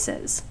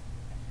choices.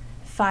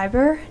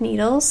 Fiber,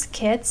 needles,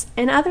 kits,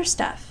 and other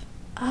stuff.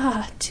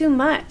 Too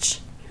much.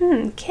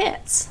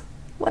 Kits.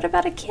 What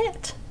about a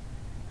kit?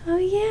 Oh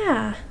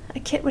yeah, a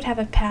kit would have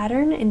a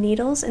pattern and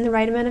needles and the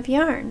right amount of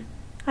yarn.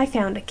 I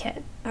found a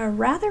kit. A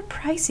rather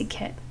pricey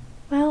kit.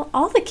 Well,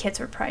 all the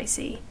kits were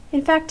pricey.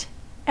 In fact,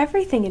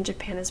 everything in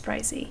Japan is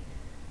pricey.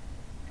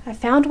 I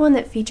found one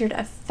that featured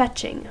a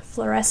fetching,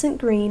 fluorescent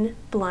green,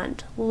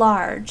 blunt,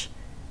 large,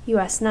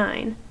 US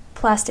 9,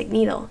 plastic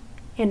needle,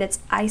 and its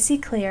icy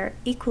clear,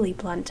 equally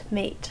blunt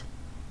mate.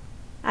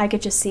 I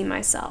could just see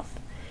myself,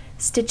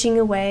 stitching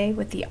away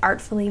with the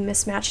artfully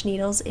mismatched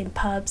needles in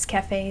pubs,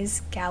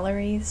 cafes,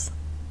 galleries.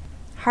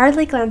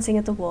 Hardly glancing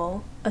at the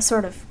wool, a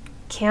sort of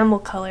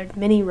camel-colored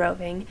mini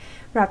roving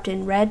wrapped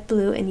in red,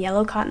 blue, and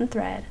yellow cotton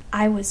thread,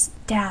 I was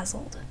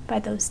dazzled by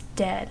those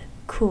dead,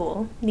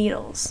 cool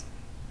needles.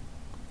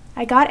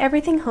 I got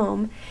everything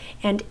home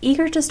and,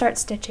 eager to start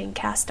stitching,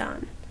 cast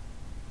on.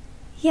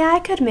 Yeah, I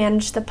could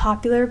manage the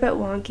popular but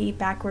wonky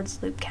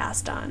backwards loop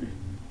cast on.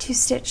 To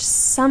stitch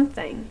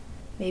something,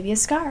 maybe a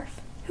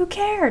scarf. Who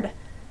cared?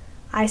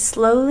 I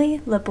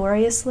slowly,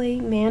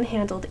 laboriously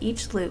manhandled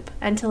each loop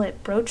until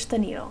it broached the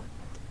needle.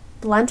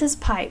 Blunt as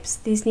pipes,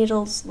 these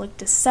needles looked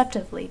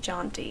deceptively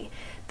jaunty,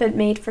 but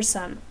made for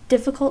some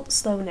difficult,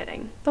 slow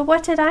knitting. But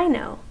what did I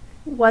know?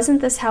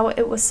 Wasn't this how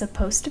it was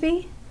supposed to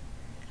be?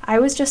 I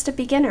was just a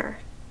beginner.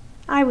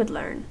 I would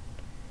learn.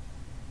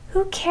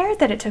 Who cared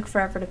that it took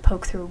forever to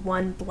poke through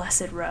one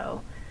blessed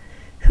row?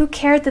 Who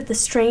cared that the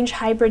strange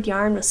hybrid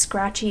yarn was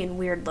scratchy and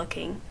weird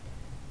looking?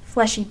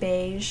 Fleshy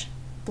beige,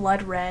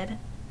 blood red,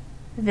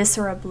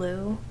 viscera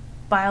blue,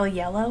 bile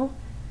yellow?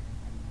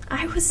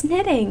 I was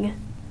knitting.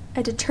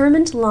 A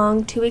determined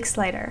long 2 weeks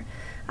later,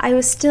 I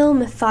was still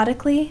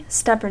methodically,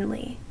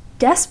 stubbornly,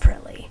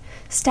 desperately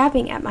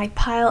stabbing at my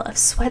pile of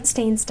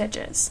sweat-stained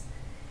stitches.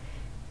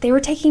 They were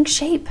taking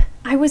shape.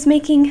 I was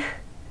making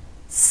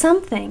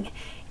something,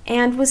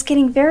 and was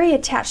getting very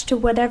attached to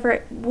whatever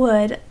it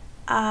would,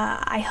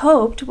 I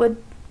hoped, would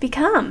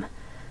become.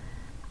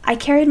 I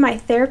carried my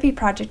therapy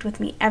project with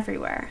me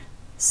everywhere.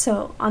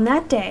 So, on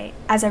that day,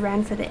 as I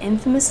ran for the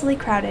infamously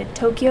crowded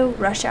Tokyo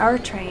rush hour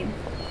train,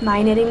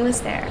 my knitting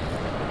was there,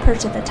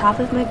 perched at the top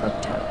of my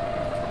book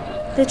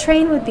tote. The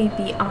train would be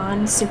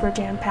beyond super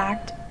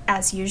jam-packed,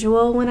 as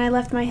usual when I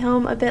left my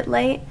home a bit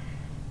late,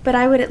 but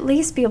I would at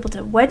least be able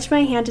to wedge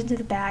my hand into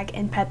the bag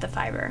and pet the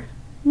fiber.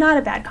 Not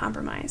a bad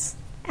compromise.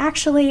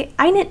 Actually,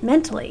 I knit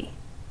mentally.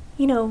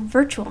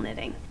 Virtual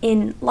knitting.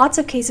 In lots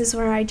of cases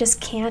where I just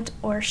can't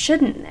or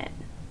shouldn't knit.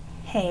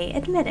 Hey,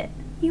 admit it.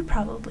 You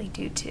probably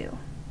do too.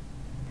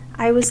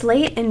 I was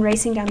late and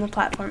racing down the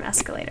platform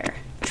escalator.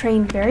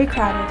 Train very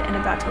crowded and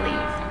about to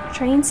leave.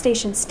 Train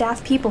station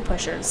staff people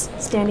pushers,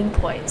 standing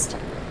poised,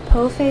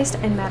 po-faced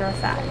and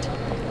matter-of-fact,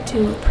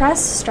 to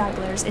press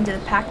stragglers into the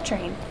packed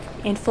train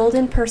and fold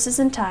in purses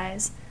and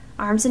ties,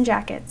 arms and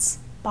jackets,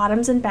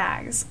 bottoms and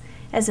bags,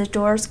 as the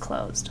doors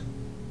closed.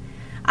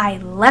 I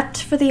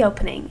leapt for the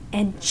opening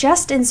and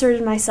just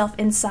inserted myself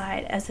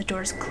inside as the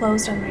doors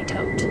closed on my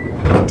tote.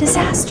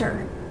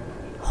 Disaster!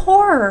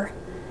 Horror!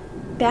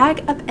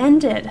 Bag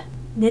upended,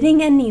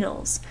 knitting and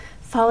needles,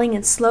 falling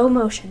in slow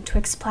motion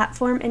twixt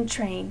platform and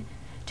train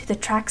to the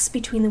tracks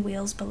between the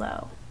wheels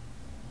below.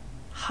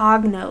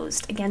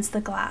 Hog-nosed against the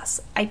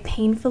glass, I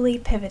painfully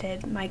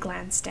pivoted my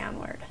glance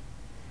downward.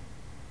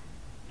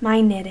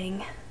 My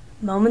knitting,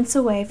 moments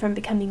away from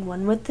becoming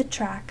one with the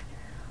track,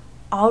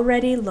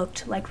 already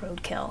looked like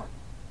roadkill.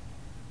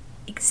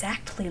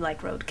 Exactly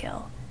like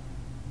roadkill.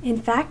 In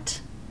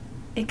fact,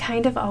 it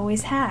kind of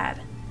always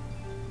had.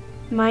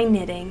 My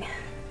knitting,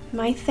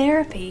 my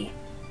therapy.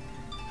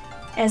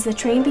 As the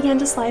train began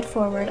to slide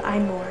forward, I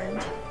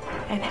mourned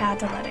and had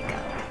to let it go.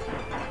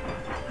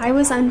 I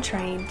was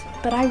untrained,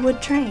 but I would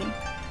train.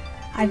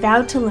 I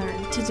vowed to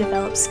learn, to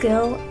develop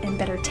skill and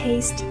better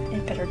taste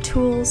and better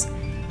tools,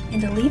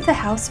 and to leave the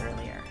house earlier.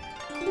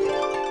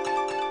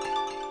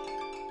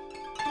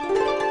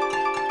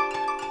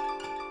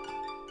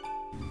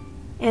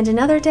 And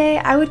another day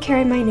I would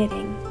carry my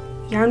knitting,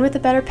 yarn with a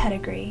better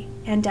pedigree,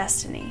 and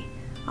destiny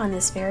on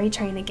this very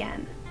train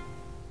again.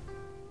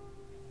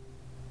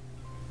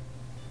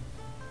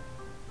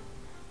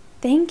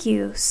 Thank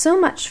you so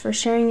much for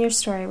sharing your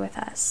story with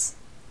us.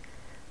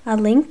 A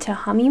link to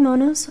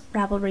Hamimono's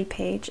Ravelry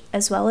page,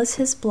 as well as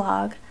his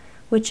blog,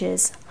 which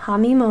is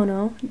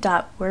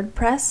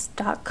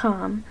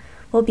hamimono.wordpress.com,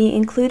 will be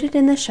included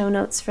in the show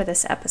notes for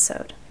this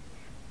episode.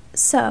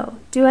 So,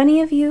 do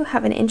any of you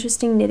have an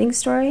interesting knitting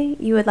story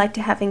you would like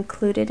to have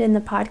included in the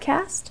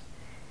podcast?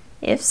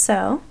 If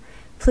so,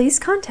 please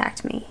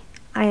contact me.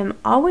 I am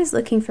always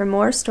looking for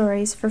more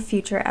stories for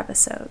future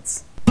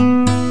episodes.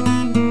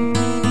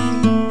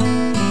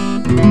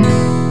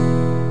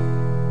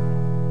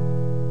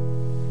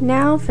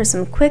 Now for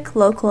some quick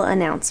local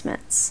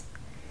announcements.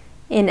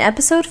 In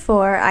episode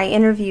 4, I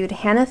interviewed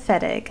Hannah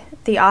Fettig,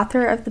 the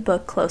author of the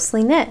book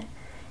Closely Knit,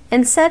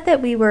 and said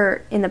that we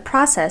were in the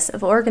process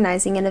of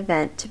organizing an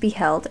event to be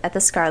held at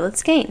the Scarlet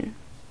Skein.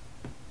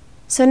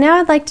 So now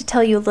I'd like to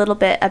tell you a little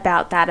bit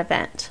about that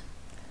event.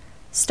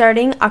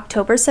 Starting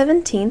October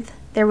 17th,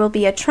 there will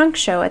be a trunk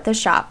show at the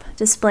shop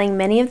displaying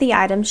many of the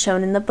items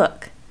shown in the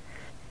book.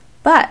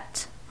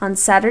 But on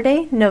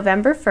Saturday,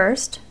 November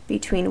 1st,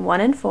 between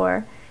 1 and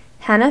 4,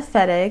 Hannah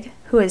Fettig,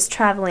 who is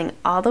traveling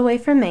all the way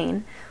from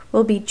Maine,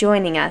 will be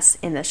joining us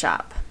in the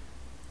shop.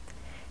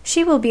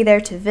 She will be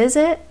there to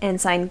visit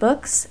and sign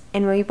books,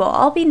 and we will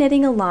all be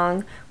knitting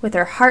along with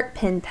her heart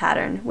pin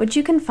pattern, which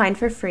you can find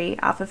for free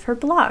off of her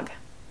blog.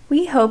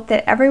 We hope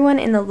that everyone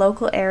in the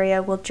local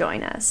area will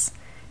join us.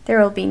 There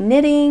will be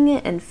knitting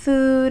and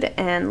food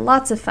and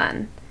lots of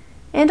fun.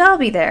 And I'll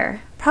be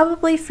there,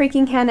 probably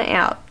freaking Hannah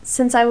out,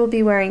 since I will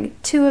be wearing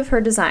 2 of her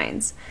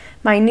designs,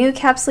 my new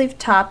cap sleeve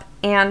top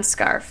and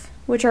scarf,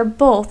 which are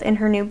both in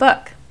her new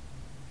book.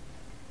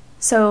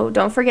 So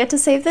don't forget to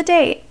save the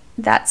date.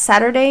 That's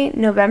Saturday,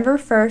 November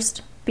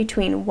 1st,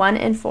 between 1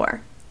 and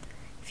 4.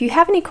 If you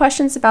have any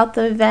questions about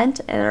the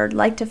event and would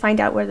like to find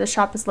out where the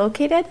shop is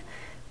located,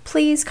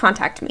 please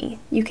contact me.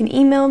 You can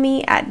email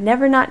me at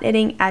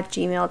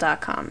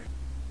nevernotknitting@gmail.com.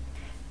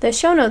 The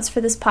show notes for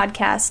this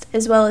podcast,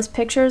 as well as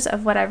pictures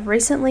of what I've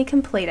recently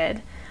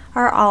completed,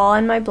 are all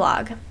on my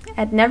blog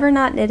at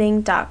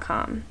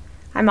nevernotknitting.com.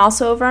 I'm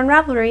also over on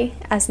Ravelry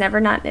as Never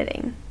Not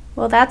Knitting.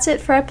 Well, that's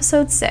it for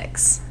episode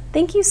 6.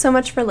 Thank you so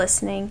much for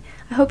listening.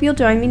 I hope you'll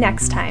join me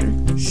next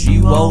time.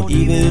 She won't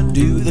even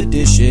do the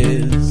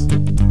dishes.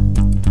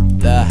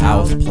 The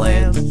house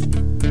plants,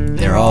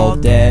 they're all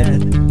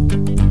dead.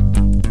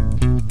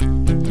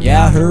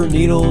 Yeah, her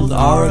needles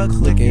are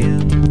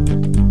a-clicking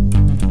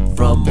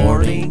from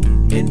morning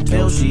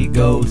until she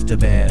goes to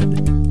bed.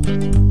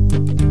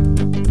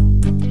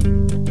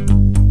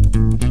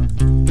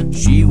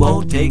 She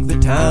won't take the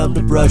time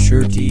to brush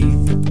her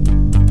teeth.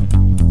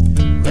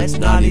 Let's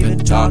not even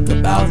talk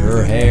about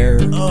her hair.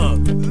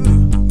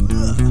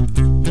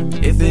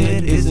 If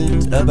it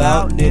isn't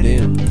about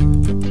knitting,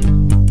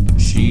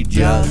 she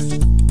just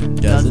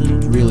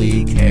doesn't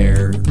really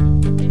care.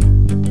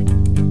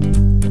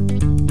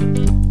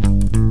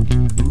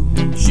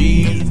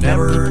 She's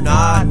never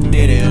not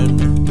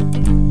knitting,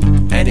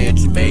 and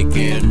it's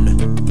making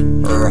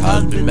her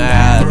husband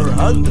mad.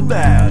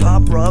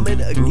 Pop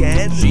ramen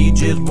again? She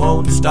just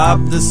won't stop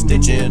the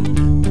stitching,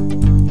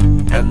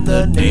 and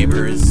the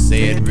neighbors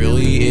say it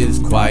really is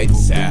quite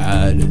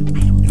sad. I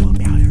don't know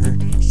about her.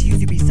 She used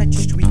to be such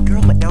a sweet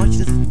girl, but now she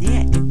doesn't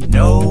knit.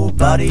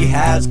 Nobody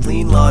has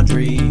clean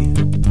laundry.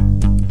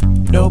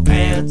 No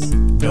pants,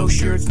 no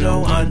shirts,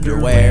 no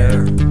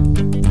underwear.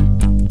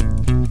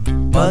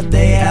 But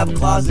they have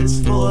closets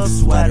full of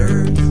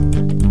sweaters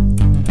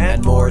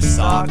and more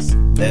socks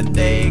than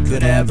they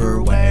could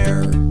ever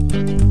wear.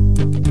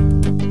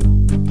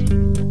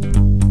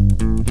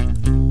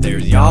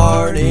 There's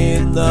yarn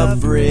in the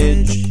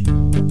fridge,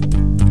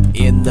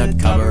 in the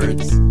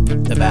cupboards,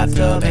 the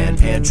bathtub and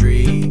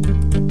pantry.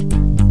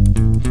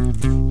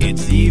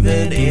 It's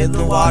even in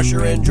the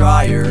washer and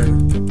dryer.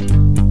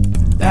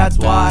 That's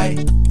why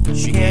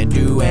she can't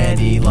do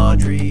any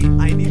laundry.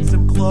 I need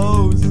some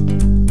clothes.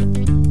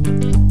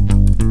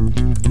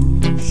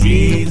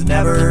 She's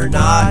never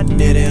not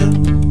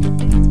knitting,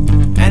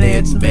 and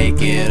it's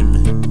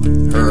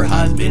making her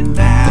husband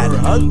mad.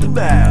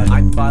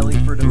 I'm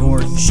filing for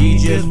divorce. She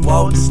just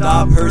won't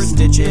stop her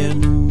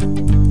stitching,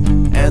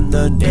 and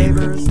the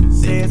neighbors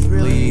say it's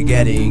really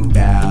getting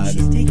bad.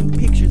 She's taking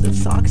pictures of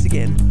socks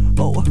again.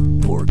 Oh,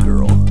 poor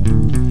girl.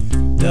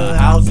 The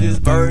house is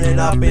burning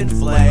up in Call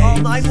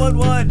flames.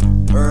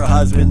 911. Her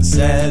husband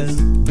says,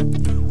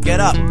 "Get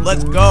up,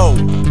 let's go."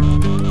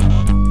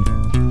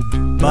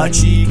 But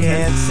she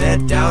can't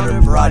set down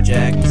her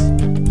project.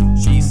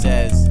 She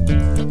says,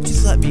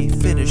 Just let me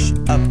finish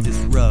up this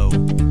row.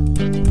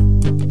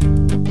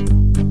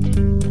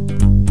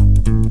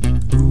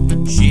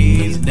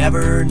 she's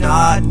never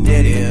not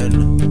knitting,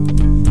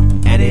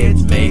 and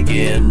it's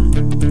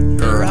making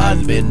her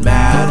husband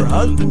mad.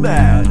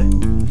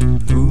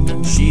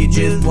 She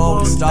just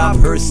won't stop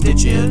her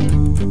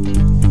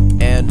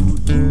stitching,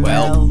 and,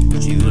 well,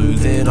 she's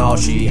losing all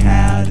she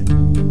had.